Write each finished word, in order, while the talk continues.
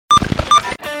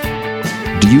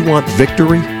you want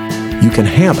victory? You can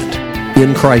have it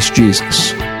in Christ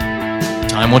Jesus.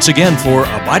 Time once again for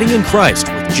Abiding in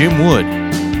Christ with Jim Wood.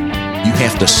 You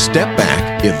have to step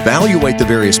back, evaluate the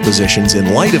various positions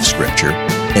in light of Scripture,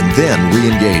 and then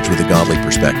re-engage with a godly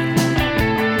perspective.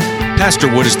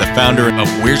 Pastor Wood is the founder of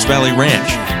Wears Valley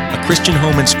Ranch, a Christian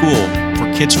home and school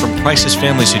for kids from crisis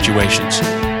family situations.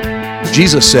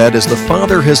 Jesus said, "As the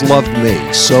Father has loved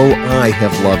me, so I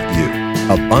have loved you.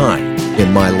 Abide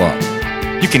in my love."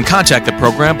 You can contact the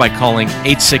program by calling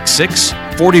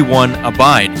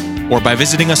 866-41-ABIDE or by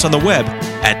visiting us on the web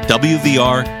at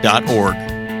wvr.org.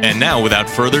 And now, without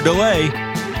further delay,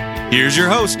 here's your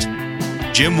host,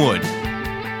 Jim Wood.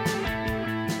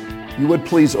 You would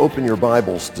please open your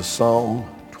Bibles to Psalm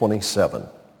 27.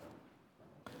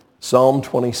 Psalm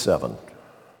 27.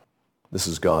 This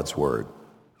is God's Word.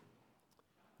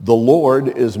 The Lord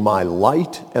is my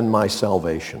light and my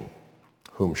salvation.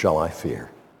 Whom shall I fear?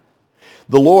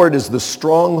 The Lord is the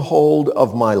stronghold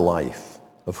of my life.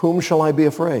 Of whom shall I be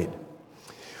afraid?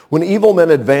 When evil men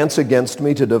advance against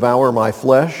me to devour my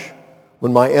flesh,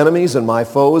 when my enemies and my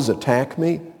foes attack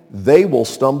me, they will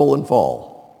stumble and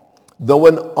fall. Though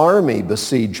an army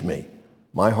besiege me,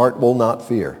 my heart will not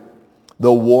fear.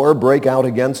 Though war break out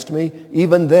against me,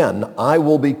 even then I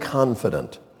will be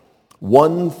confident.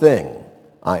 One thing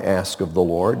I ask of the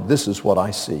Lord, this is what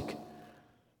I seek,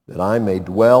 that I may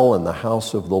dwell in the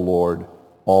house of the Lord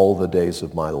all the days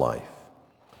of my life,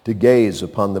 to gaze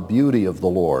upon the beauty of the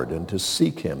Lord and to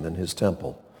seek him in his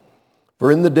temple.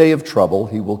 For in the day of trouble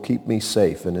he will keep me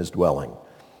safe in his dwelling.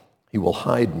 He will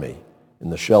hide me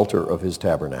in the shelter of his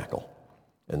tabernacle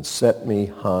and set me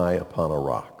high upon a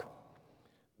rock.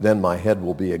 Then my head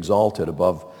will be exalted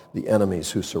above the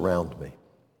enemies who surround me.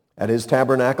 At his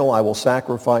tabernacle I will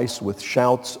sacrifice with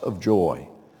shouts of joy.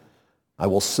 I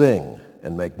will sing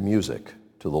and make music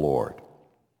to the Lord.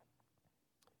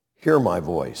 Hear my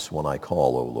voice when I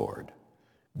call, O Lord.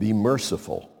 Be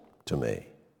merciful to me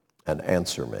and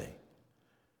answer me.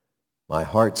 My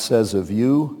heart says of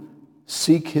you,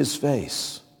 seek his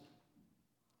face.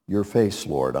 Your face,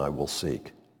 Lord, I will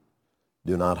seek.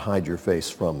 Do not hide your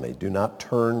face from me. Do not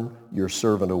turn your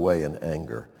servant away in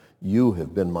anger. You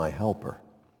have been my helper.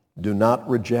 Do not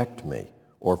reject me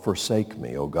or forsake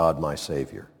me, O God, my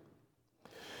Savior.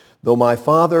 Though my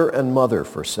father and mother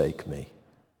forsake me,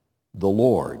 the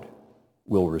Lord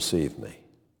will receive me.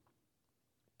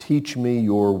 Teach me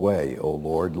your way, O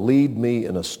Lord. Lead me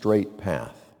in a straight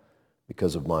path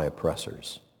because of my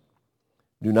oppressors.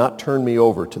 Do not turn me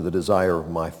over to the desire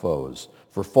of my foes,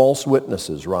 for false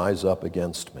witnesses rise up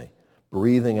against me,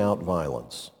 breathing out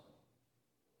violence.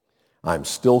 I am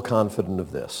still confident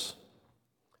of this.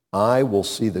 I will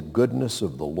see the goodness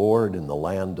of the Lord in the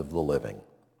land of the living.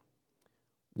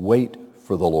 Wait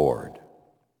for the Lord.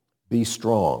 Be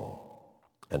strong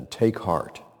and take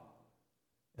heart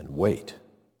and wait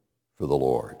for the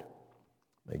Lord.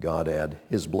 May God add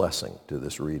his blessing to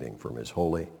this reading from his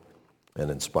holy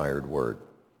and inspired word.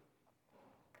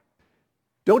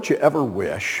 Don't you ever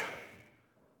wish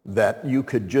that you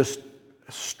could just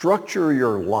structure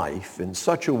your life in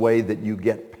such a way that you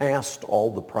get past all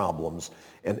the problems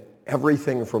and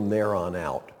everything from there on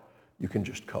out, you can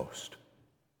just coast?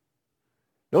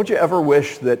 Don't you ever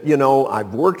wish that,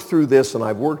 I've worked through this and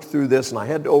I've worked through this and I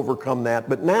had to overcome that,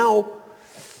 but now,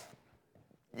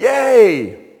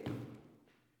 yay,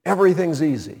 everything's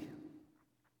easy.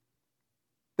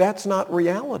 That's not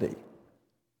reality.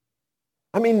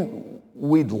 I mean,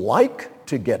 we'd like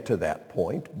to get to that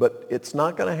point, but it's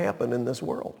not going to happen in this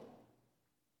world.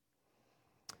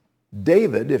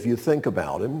 David, if you think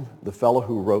about him, the fellow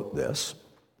who wrote this,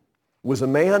 was a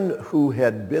man who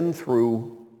had been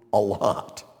through a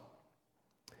lot.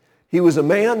 He was a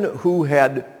man who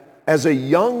had, as a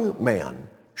young man,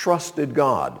 trusted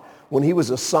God. When he was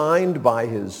assigned by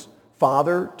his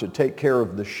father to take care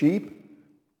of the sheep,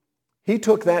 he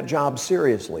took that job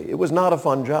seriously. It was not a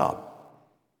fun job.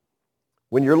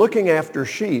 When you're looking after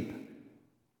sheep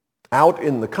out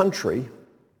in the country,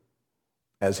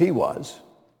 as he was,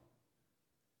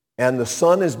 and the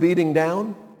sun is beating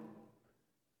down,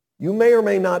 you may or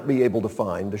may not be able to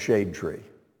find a shade tree.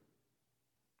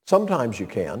 Sometimes you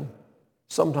can,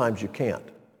 sometimes you can't.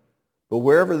 But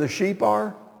wherever the sheep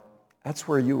are, that's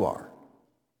where you are.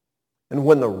 And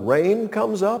when the rain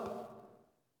comes up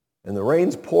and the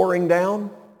rain's pouring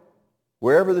down,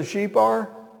 wherever the sheep are,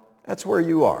 that's where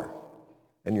you are.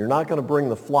 And you're not going to bring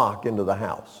the flock into the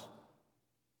house.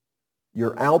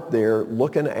 You're out there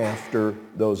looking after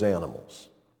those animals.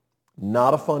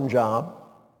 Not a fun job,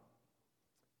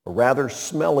 a rather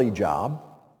smelly job,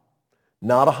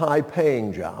 not a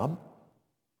high-paying job,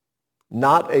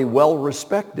 not a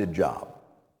well-respected job.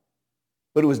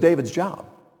 but it was David's job.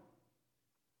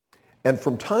 And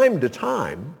from time to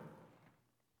time,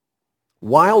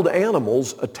 wild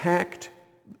animals attacked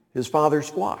his father's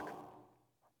flock.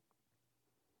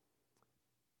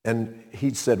 And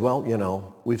he said,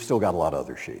 well, we've still got a lot of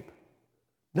other sheep.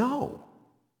 No.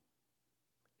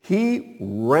 He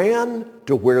ran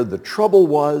to where the trouble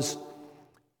was,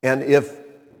 and if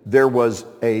there was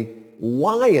a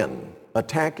lion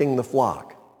attacking the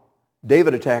flock,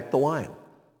 David attacked the lion.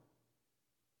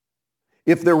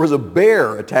 If there was a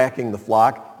bear attacking the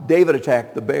flock, David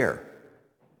attacked the bear.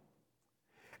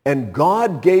 And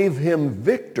God gave him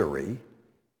victory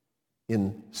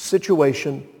in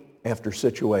situation after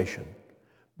situation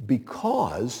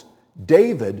because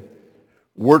David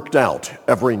worked out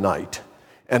every night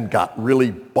and got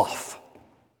really buff.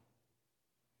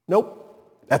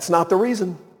 Nope, that's not the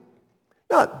reason.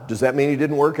 Now, does that mean he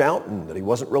didn't work out and that he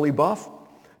wasn't really buff?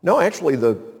 No, actually,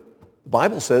 the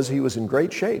Bible says he was in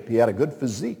great shape. He had a good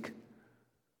physique.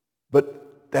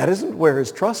 But that isn't where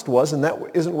his trust was, and that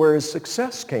isn't where his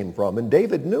success came from, and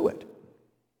David knew it.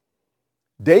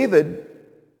 David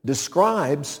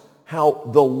describes how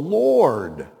the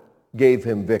Lord gave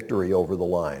him victory over the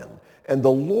lion, and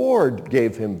the Lord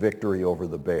gave him victory over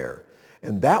the bear.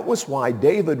 And that was why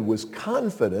David was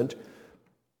confident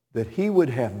that he would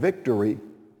have victory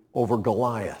over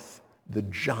Goliath, the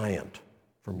giant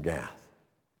from Gath.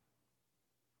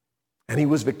 And he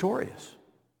was victorious.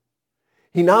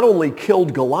 He not only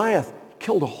killed Goliath,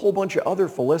 killed a whole bunch of other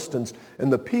Philistines,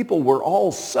 and the people were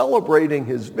all celebrating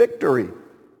his victory.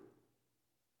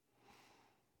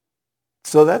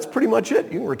 So that's pretty much it.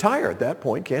 You can retire at that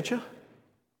point, can't you?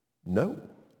 No.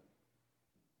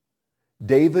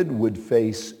 David would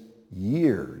face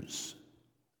years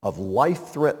of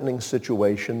life-threatening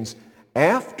situations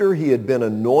after he had been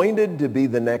anointed to be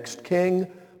the next king,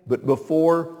 but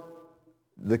before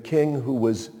the king who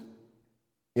was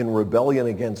in rebellion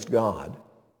against God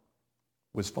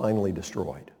was finally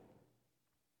destroyed.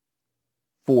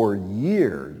 For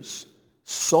years,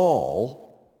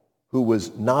 Saul, who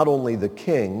was not only the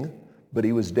king, but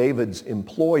he was David's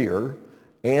employer,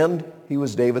 and he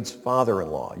was David's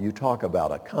father-in-law. You talk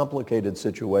about a complicated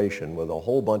situation with a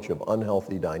whole bunch of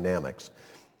unhealthy dynamics.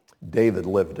 David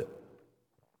lived it.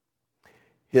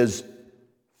 His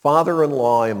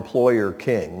father-in-law, employer,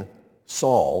 king,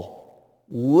 Saul,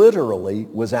 literally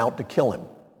was out to kill him.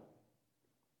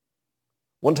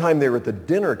 One time they were at the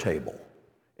dinner table,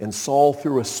 and Saul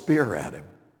threw a spear at him.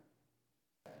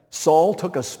 Saul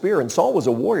took a spear, and Saul was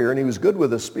a warrior, and he was good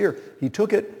with a spear. He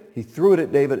took it, he threw it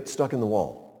at David, it stuck in the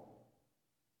wall.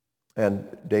 And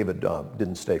David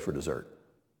didn't stay for dessert.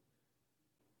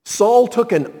 Saul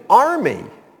took an army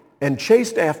and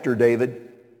chased after David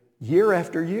year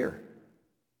after year.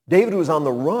 David was on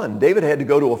the run. David had to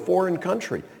go to a foreign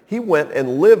country. He went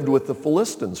and lived with the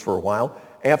Philistines for a while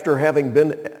after having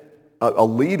been a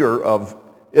leader of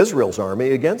Israel's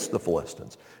army against the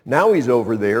Philistines. Now he's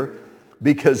over there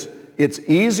because it's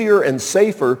easier and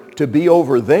safer to be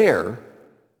over there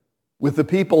with the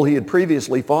people he had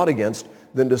previously fought against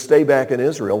than to stay back in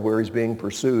Israel where he's being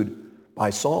pursued by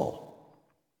Saul.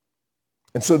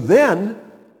 And so then,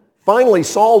 finally,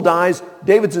 Saul dies.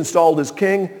 David's installed as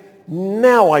king.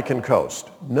 Now I can coast.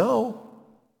 No.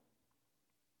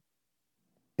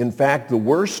 In fact, the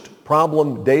worst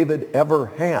problem David ever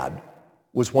had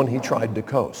was when he tried to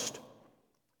coast.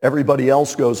 Everybody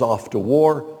else goes off to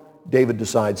war. David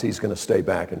decides he's going to stay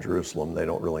back in Jerusalem. They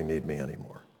don't really need me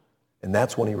anymore. And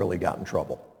that's when he really got in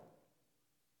trouble.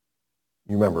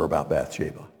 You remember about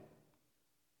Bathsheba.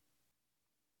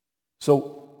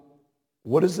 So,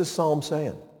 what is this psalm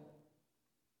saying?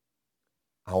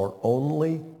 Our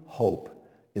only hope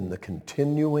in the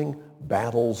continuing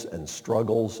battles and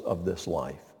struggles of this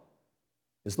life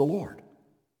is the Lord.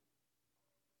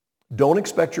 Don't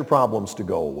expect your problems to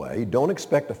go away. Don't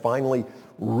expect to finally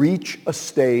reach a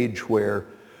stage where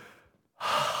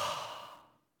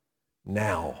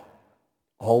now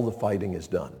all the fighting is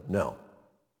done. No.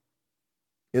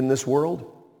 In this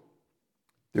world,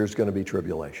 there's going to be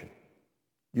tribulation.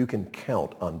 You can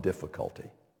count on difficulty.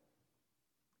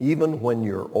 Even when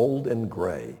you're old and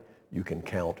gray, you can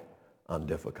count on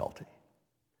difficulty.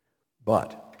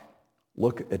 But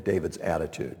look at David's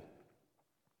attitude.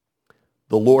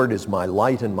 The Lord is my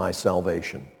light and my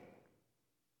salvation.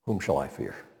 Whom shall I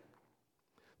fear?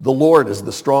 The Lord is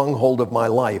the stronghold of my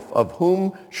life. Of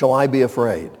whom shall I be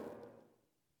afraid?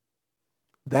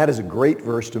 That is a great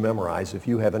verse to memorize if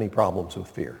you have any problems with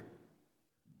fear.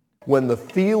 When the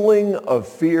feeling of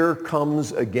fear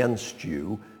comes against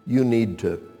you, you need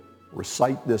to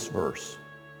recite this verse.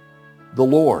 The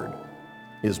Lord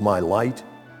is my light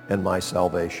and my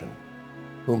salvation.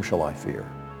 whom shall I fear?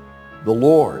 The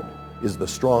Lord is the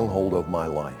stronghold of my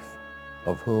life.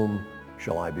 Of whom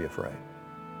shall I be afraid?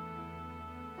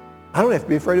 I don't have to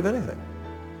be afraid of anything.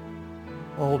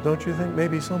 Oh, don't you think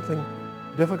maybe something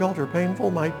difficult or painful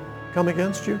might come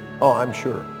against you? Oh, I'm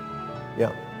sure.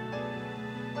 Yeah.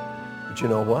 But you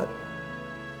know what?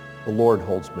 The Lord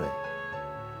holds me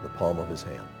in the palm of his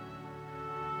hand.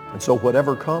 And so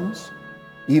whatever comes,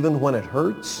 even when it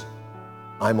hurts,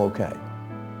 I'm okay.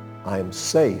 I am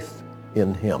safe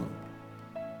in him.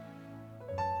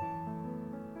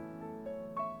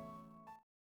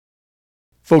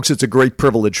 Folks, it's a great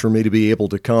privilege for me to be able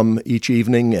to come each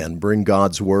evening and bring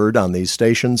God's Word on these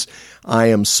stations. I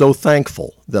am so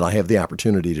thankful that I have the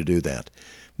opportunity to do that.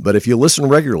 But if you listen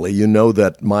regularly, you know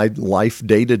that my life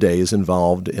day to day is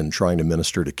involved in trying to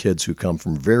minister to kids who come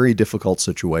from very difficult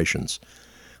situations.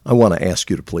 I want to ask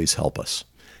you to please help us.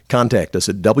 Contact us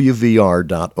at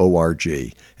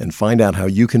wvr.org and find out how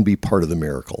you can be part of the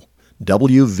miracle.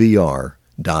 wvr.org.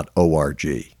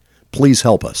 Please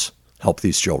help us. Help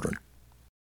these children.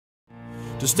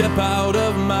 To step out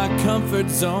of my comfort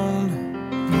zone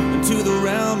into the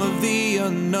realm of the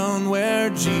unknown where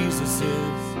Jesus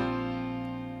is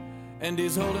and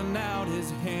he's holding out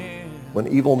his hand. When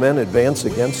evil men advance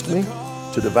against me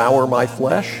to devour my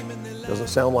flesh, doesn't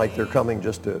sound like they're coming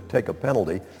just to take a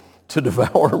penalty, to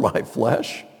devour my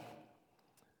flesh.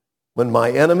 When my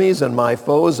enemies and my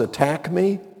foes attack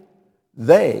me,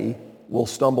 they will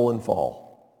stumble and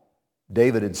fall.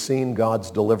 David had seen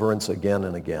God's deliverance again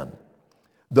and again.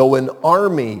 Though an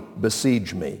army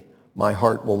besiege me, my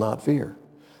heart will not fear.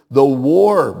 Though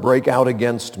war break out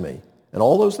against me, and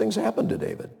all those things happened to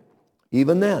David,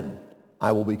 even then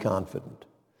I will be confident.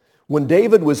 When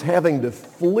David was having to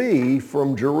flee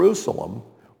from Jerusalem,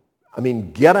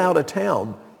 get out of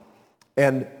town,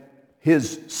 and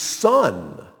his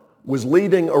son was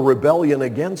leading a rebellion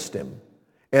against him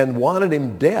and wanted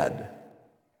him dead,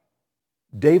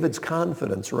 David's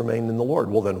confidence remained in the Lord.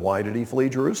 Well, then why did he flee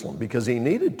Jerusalem? Because he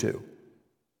needed to.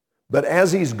 But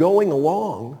as he's going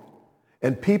along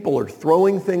and people are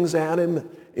throwing things at him,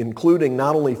 including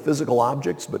not only physical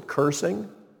objects, but cursing,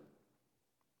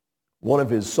 one of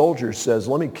his soldiers says,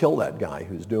 let me kill that guy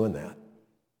who's doing that.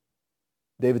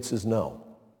 David says, no.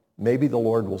 Maybe the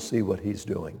Lord will see what he's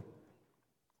doing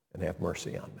and have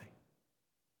mercy on me.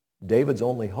 David's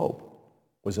only hope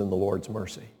was in the Lord's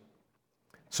mercy.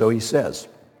 So he says,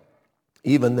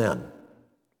 even then,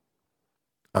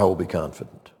 I will be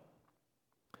confident.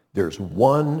 There's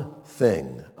one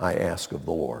thing I ask of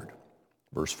the Lord.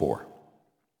 Verse 4.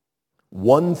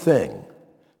 One thing,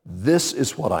 this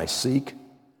is what I seek,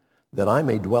 that I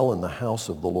may dwell in the house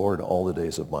of the Lord all the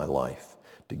days of my life,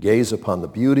 to gaze upon the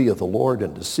beauty of the Lord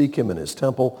and to seek him in his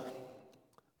temple.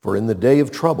 For in the day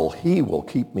of trouble, he will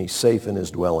keep me safe in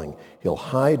his dwelling. He'll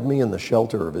hide me in the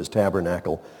shelter of his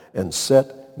tabernacle and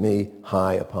set me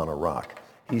high upon a rock.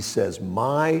 He says,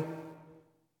 my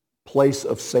place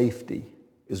of safety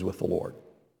is with the Lord.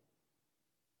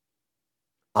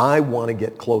 I want to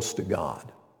get close to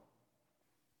God.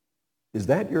 Is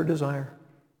that your desire?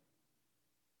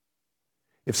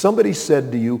 If somebody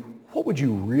said to you, what would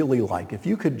you really like? If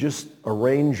you could just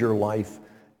arrange your life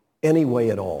any way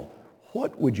at all,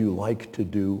 what would you like to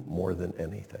do more than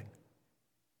anything?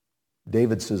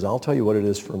 David says, I'll tell you what it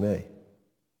is for me.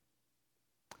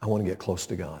 I want to get close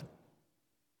to God.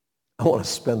 I want to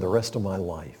spend the rest of my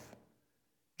life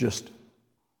just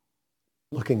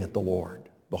looking at the Lord,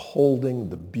 beholding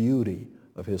the beauty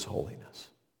of his holiness.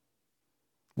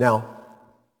 Now,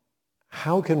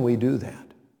 how can we do that?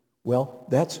 Well,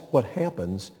 that's what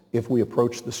happens if we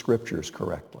approach the Scriptures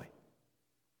correctly.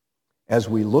 As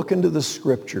we look into the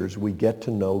Scriptures, we get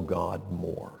to know God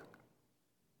more.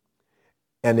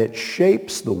 And it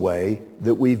shapes the way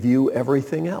that we view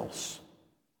everything else.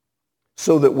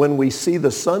 So that when we see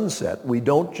the sunset, we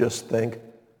don't just think,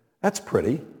 that's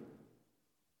pretty.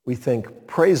 We think,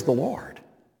 praise the Lord.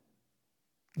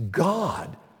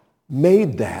 God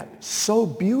made that so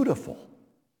beautiful.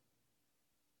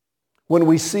 When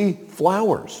we see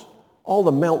flowers, all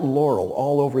the mountain laurel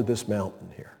all over this mountain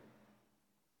here,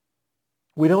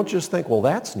 we don't just think, well,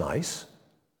 that's nice.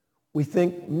 We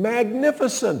think,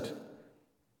 magnificent.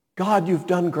 God, you've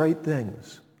done great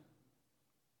things.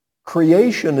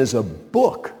 Creation is a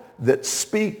book that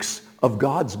speaks of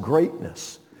God's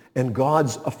greatness and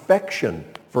God's affection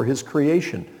for his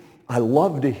creation. I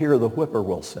love to hear the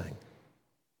whippoorwill sing.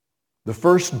 The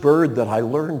first bird that I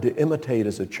learned to imitate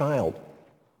as a child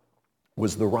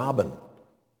was the robin.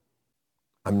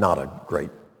 I'm not a great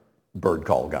bird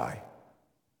call guy,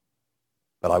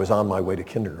 but I was on my way to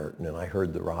kindergarten and I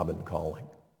heard the robin calling.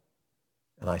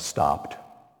 And I stopped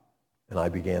And I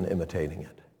began imitating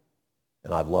it.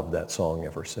 And I've loved that song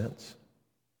ever since.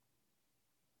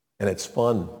 And it's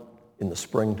fun in the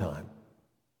springtime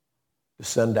to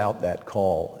send out that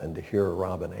call and to hear a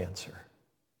robin answer.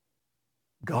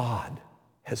 God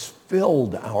has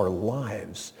filled our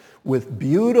lives with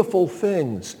beautiful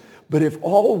things, but if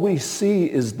all we see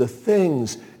is the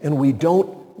things and we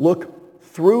don't look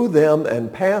through them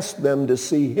and past them to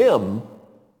see him,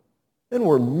 then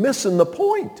we're missing the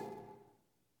point.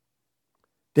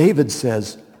 David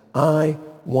says, I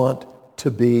want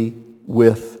to be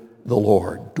with the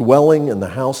Lord, dwelling in the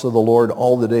house of the Lord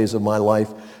all the days of my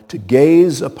life, to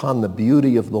gaze upon the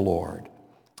beauty of the Lord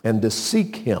and to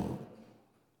seek him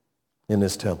in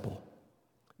his temple.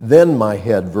 Then my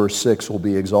head, verse 6, will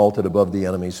be exalted above the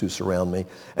enemies who surround me.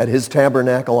 At his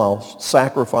tabernacle I'll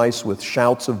sacrifice with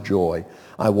shouts of joy.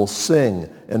 I will sing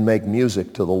and make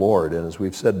music to the Lord. And as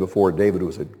we've said before, David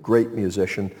was a great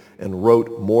musician and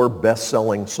wrote more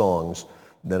best-selling songs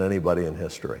than anybody in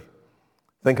history.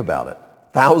 Think about it.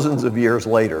 Thousands of years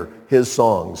later, his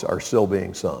songs are still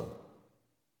being sung.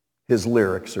 His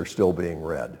lyrics are still being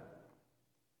read.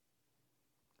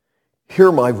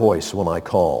 Hear my voice when I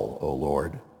call, O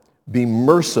Lord. Be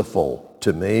merciful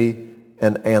to me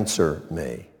and answer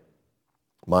me.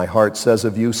 My heart says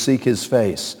of you, seek his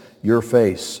face. Your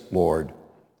face, Lord,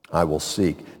 I will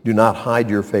seek. Do not hide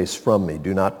your face from me.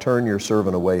 Do not turn your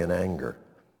servant away in anger.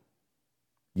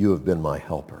 You have been my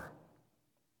helper.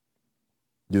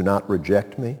 Do not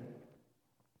reject me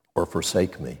or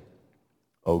forsake me,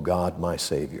 O God, my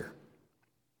Savior.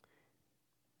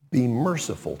 Be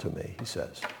merciful to me, he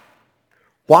says.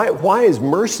 Why is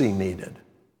mercy needed?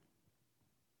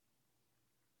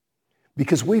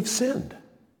 Because we've sinned.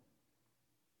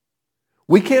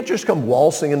 We can't just come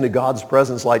waltzing into God's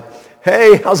presence like,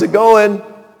 hey, how's it going?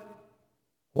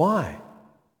 Why?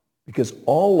 Because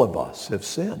all of us have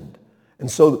sinned. And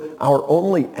so our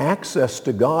only access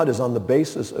to God is on the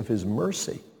basis of his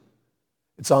mercy.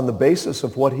 It's on the basis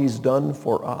of what he's done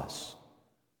for us.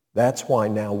 That's why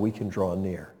now we can draw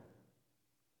near.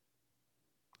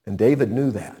 And David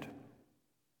knew that.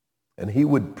 And he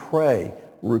would pray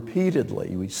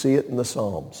repeatedly, we see it in the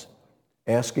Psalms,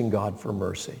 asking God for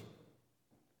mercy.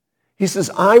 He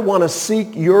says, I want to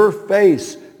seek your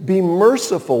face. Be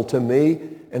merciful to me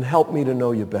and help me to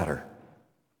know you better.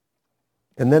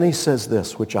 And then he says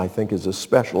this, which I think is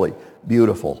especially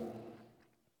beautiful.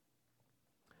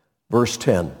 Verse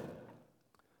 10,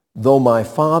 though my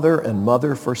father and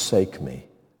mother forsake me,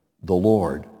 the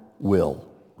Lord will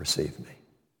receive me.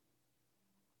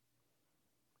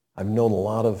 I've known a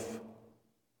lot of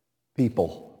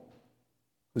people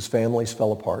whose families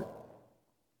fell apart,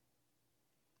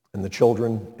 and the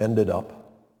children ended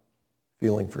up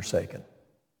feeling forsaken.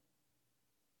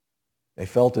 They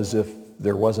felt as if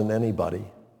there wasn't anybody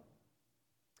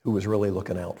who was really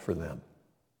looking out for them.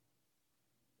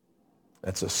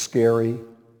 That's a scary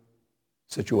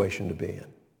situation to be in.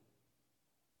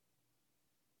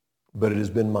 But it has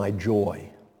been my joy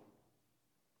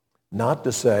not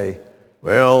to say,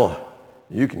 well,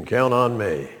 you can count on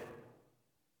me,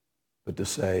 but to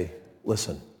say,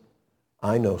 listen,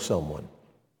 I know someone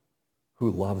who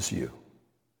loves you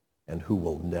and who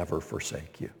will never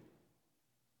forsake you.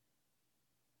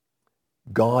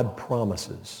 God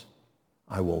promises,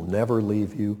 I will never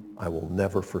leave you, I will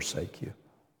never forsake you.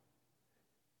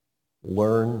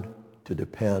 Learn to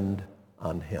depend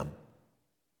on him.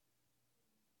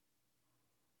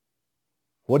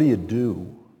 What do you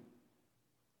do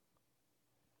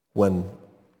when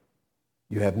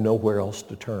you have nowhere else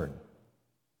to turn?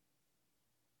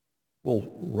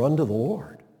 Well, run to the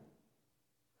Lord.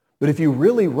 But if you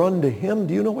really run to him,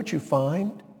 do you know what you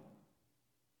find?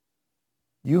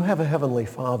 You have a heavenly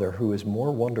Father who is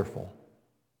more wonderful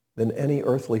than any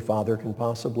earthly father can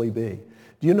possibly be.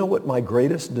 Do you know what my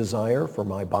greatest desire for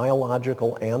my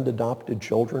biological and adopted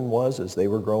children was as they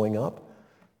were growing up?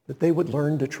 That they would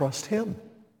learn to trust him.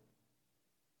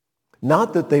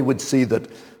 Not that they would see that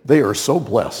they are so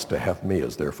blessed to have me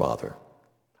as their father.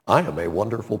 I am a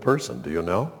wonderful person, do you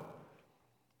know?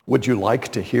 Would you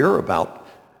like to hear about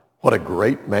what a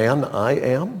great man I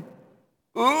am?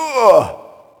 Ugh!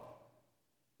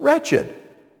 Wretched.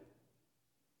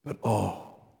 But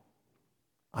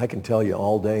I can tell you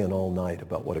all day and all night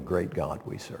about what a great God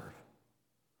we serve.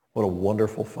 What a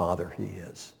wonderful Father he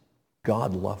is.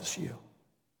 God loves you.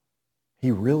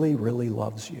 He really, really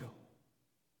loves you.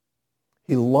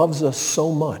 He loves us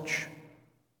so much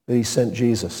that he sent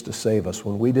Jesus to save us.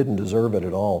 When we didn't deserve it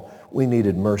at all, we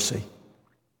needed mercy.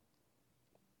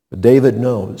 But David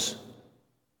knows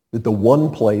that the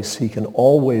one place he can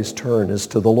always turn is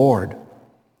to the Lord.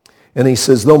 And he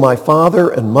says, though my father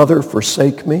and mother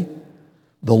forsake me,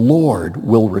 the Lord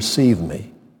will receive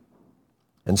me.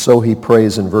 And so he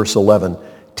prays in verse 11,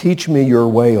 teach me your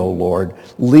way, O Lord.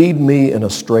 Lead me in a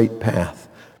straight path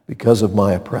because of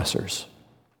my oppressors.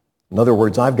 In other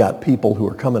words, I've got people who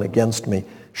are coming against me.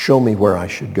 Show me where I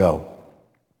should go.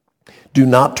 Do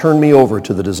not turn me over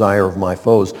to the desire of my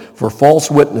foes, for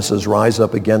false witnesses rise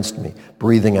up against me,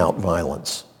 breathing out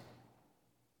violence.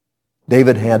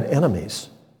 David had enemies,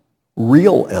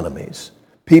 real enemies,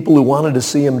 people who wanted to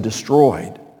see him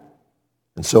destroyed.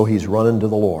 And so he's running to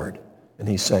the Lord, and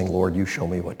he's saying, Lord, you show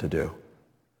me what to do.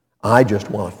 I just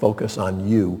want to focus on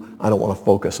you. I don't want to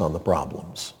focus on the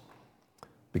problems.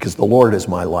 Because the Lord is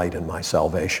my light and my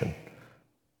salvation.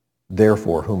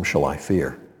 Therefore, whom shall I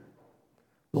fear?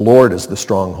 The Lord is the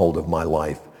stronghold of my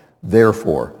life.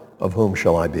 Therefore, of whom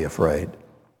shall I be afraid?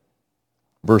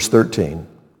 Verse 13,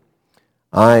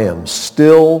 I am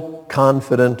still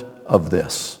confident of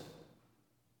this.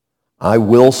 I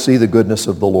will see the goodness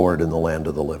of the Lord in the land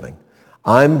of the living.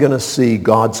 I'm going to see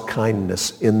God's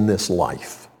kindness in this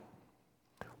life.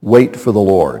 Wait for the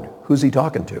Lord. Who's he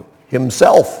talking to?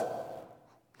 Himself.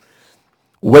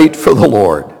 Wait for the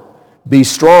Lord. Be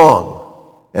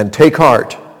strong and take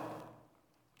heart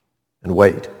and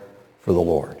wait for the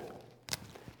Lord.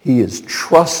 He is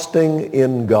trusting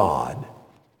in God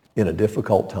in a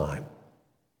difficult time.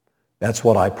 That's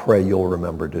what I pray you'll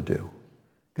remember to do,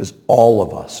 because all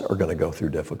of us are going to go through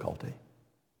difficulty.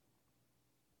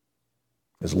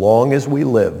 As long as we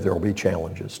live, there will be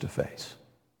challenges to face.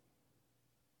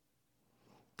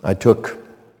 I took a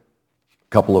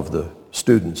couple of the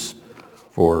students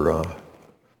for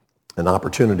an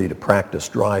opportunity to practice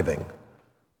driving.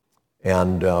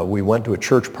 And we went to a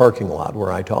church parking lot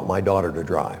where I taught my daughter to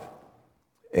drive.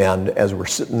 And as we're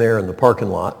sitting there in the parking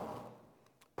lot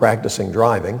practicing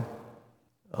driving,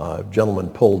 a gentleman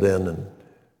pulled in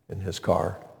his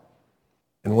car.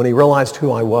 And when he realized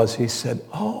who I was, he said,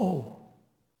 oh,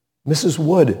 Mrs.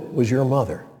 Wood was your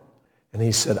mother. And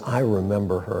he said, I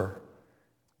remember her.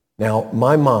 Now,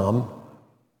 my mom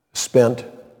spent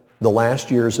the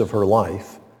last years of her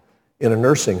life in a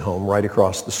nursing home right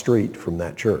across the street from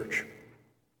that church.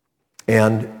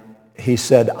 And he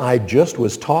said, I just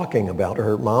was talking about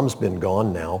her. Mom's been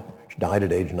gone now. She died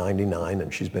at age 99,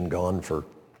 and she's been gone for,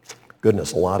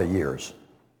 goodness, a lot of years.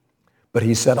 But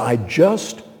he said, I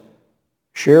just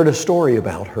shared a story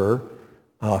about her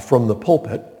from the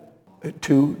pulpit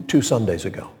two Sundays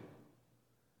ago.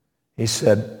 He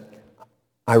said,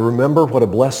 I remember what a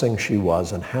blessing she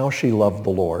was and how she loved the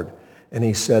Lord. And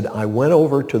he said, I went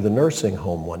over to the nursing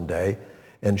home one day,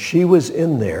 and she was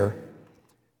in there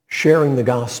sharing the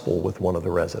gospel with one of the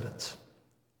residents.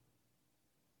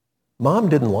 Mom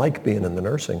didn't like being in the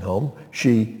nursing home.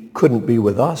 She couldn't be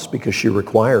with us because she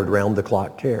required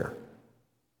round-the-clock care.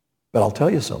 But I'll tell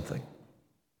you something.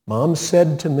 Mom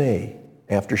said to me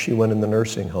after she went in the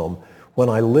nursing home, when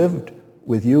I lived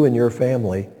with you and your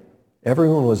family,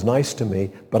 everyone was nice to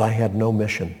me, but I had no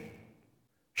mission.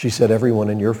 She said, everyone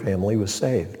in your family was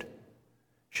saved.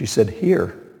 She said,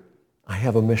 here, I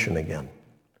have a mission again.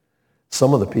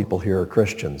 Some of the people here are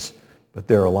Christians, but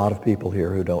there are a lot of people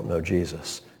here who don't know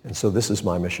Jesus. And so this is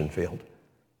my mission field.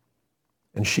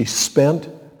 And she spent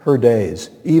her days,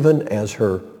 even as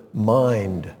her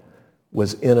mind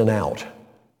was in and out.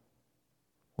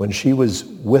 When she was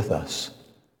with us,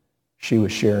 she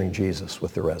was sharing Jesus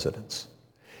with the residents.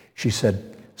 She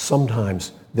said,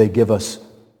 sometimes they give us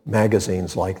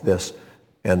magazines like this,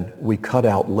 and we cut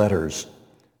out letters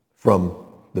from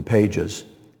the pages,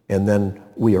 and then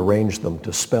we arrange them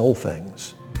to spell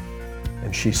things.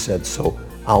 And she said, so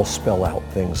I'll spell out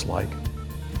things like,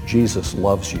 Jesus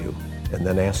loves you, and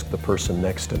then ask the person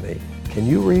next to me, can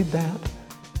you read that?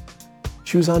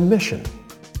 She was on mission.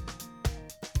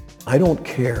 I don't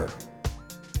care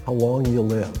how long you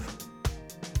live.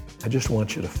 I just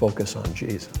want you to focus on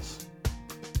Jesus.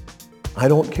 I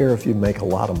don't care if you make a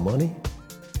lot of money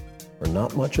or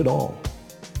not much at all.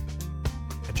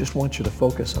 I just want you to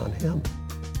focus on him.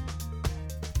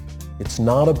 It's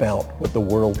not about what the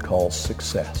world calls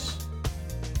success.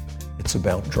 It's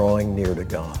about drawing near to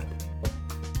God.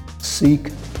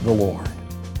 Seek the Lord.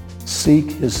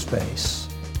 Seek his face.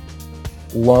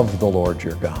 Love the Lord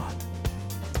your God,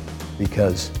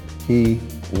 because he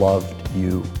loved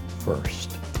you first.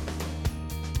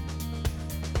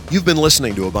 You've been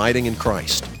listening to Abiding in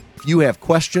Christ. If you have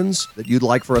questions that you'd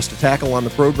like for us to tackle on the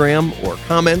program or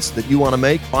comments that you want to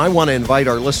make, I want to invite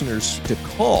our listeners to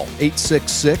call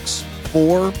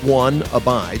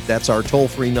 866-41-ABIDE. That's our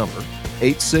toll-free number,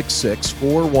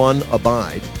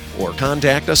 866-41-ABIDE, or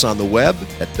contact us on the web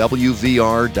at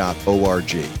wvr.org.